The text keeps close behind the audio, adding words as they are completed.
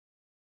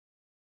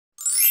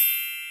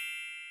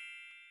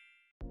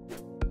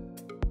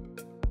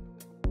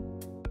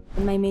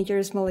My major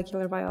is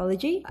molecular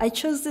biology. I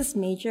chose this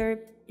major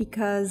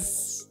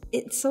because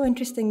it's so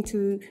interesting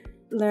to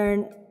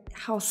learn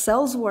how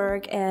cells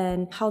work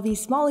and how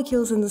these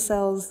molecules in the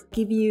cells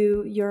give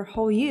you your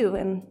whole you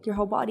and your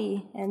whole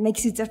body and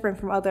makes you different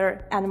from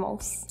other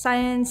animals.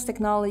 Science,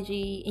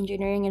 technology,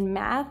 engineering, and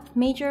math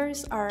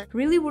majors are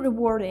really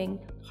rewarding,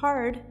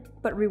 hard,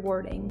 but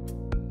rewarding.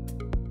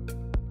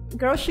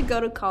 Girls should go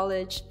to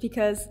college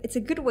because it's a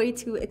good way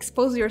to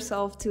expose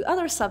yourself to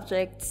other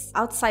subjects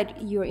outside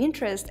your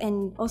interest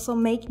and also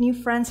make new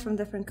friends from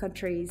different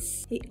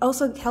countries. It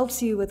also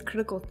helps you with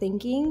critical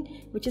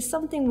thinking, which is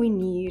something we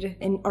need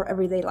in our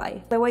everyday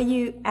life. The way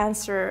you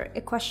answer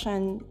a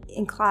question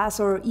in class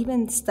or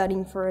even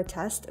studying for a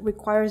test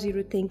requires you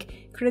to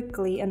think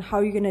critically on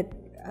how you're going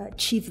to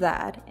achieve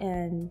that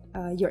and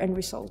your end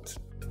result.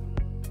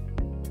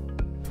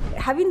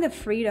 Having the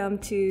freedom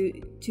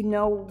to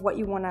know what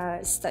you want to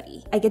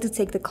study. I get to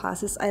take the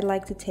classes I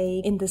like to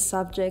take in the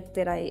subject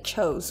that I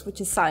chose,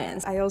 which is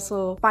science. I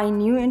also find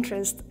new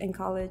interests in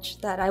college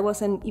that I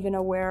wasn't even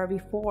aware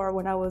before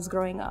when I was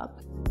growing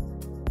up.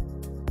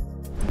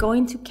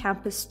 Going to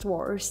campus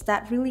tours,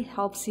 that really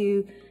helps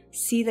you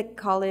see the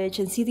college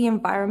and see the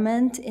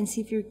environment and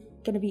see if you're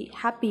going to be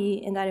happy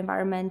in that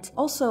environment.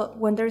 Also,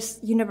 when there's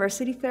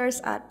university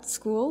fairs at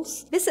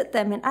schools, visit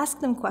them and ask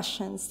them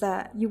questions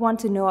that you want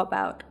to know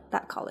about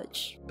that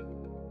college.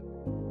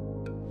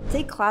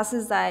 Take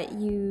classes that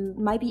you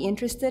might be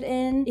interested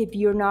in. If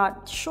you're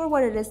not sure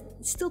what it is,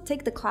 still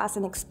take the class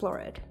and explore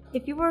it.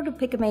 If you were to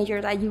pick a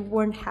major that you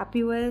weren't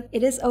happy with,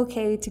 it is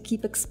okay to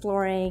keep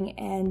exploring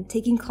and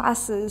taking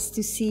classes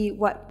to see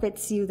what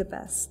fits you the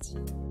best.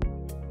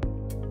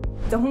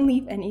 Don't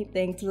leave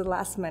anything to the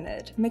last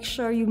minute. Make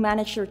sure you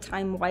manage your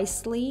time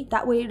wisely.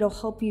 That way it'll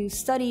help you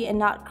study and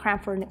not cram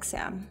for an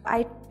exam.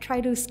 I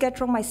try to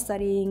schedule my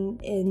studying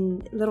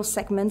in little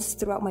segments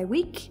throughout my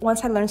week.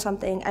 Once I learn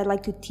something, I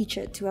like to teach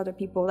it to other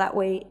people. That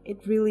way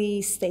it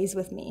really stays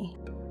with me.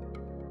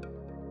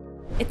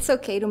 It's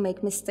okay to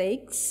make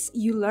mistakes.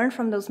 You learn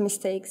from those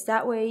mistakes.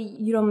 That way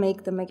you don't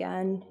make them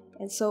again.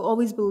 And so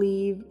always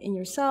believe in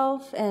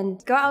yourself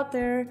and go out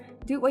there,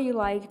 do what you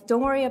like.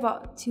 Don't worry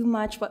about too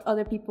much what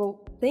other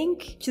people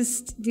think.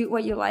 Just do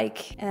what you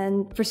like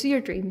and pursue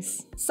your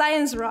dreams.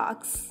 Science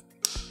rocks.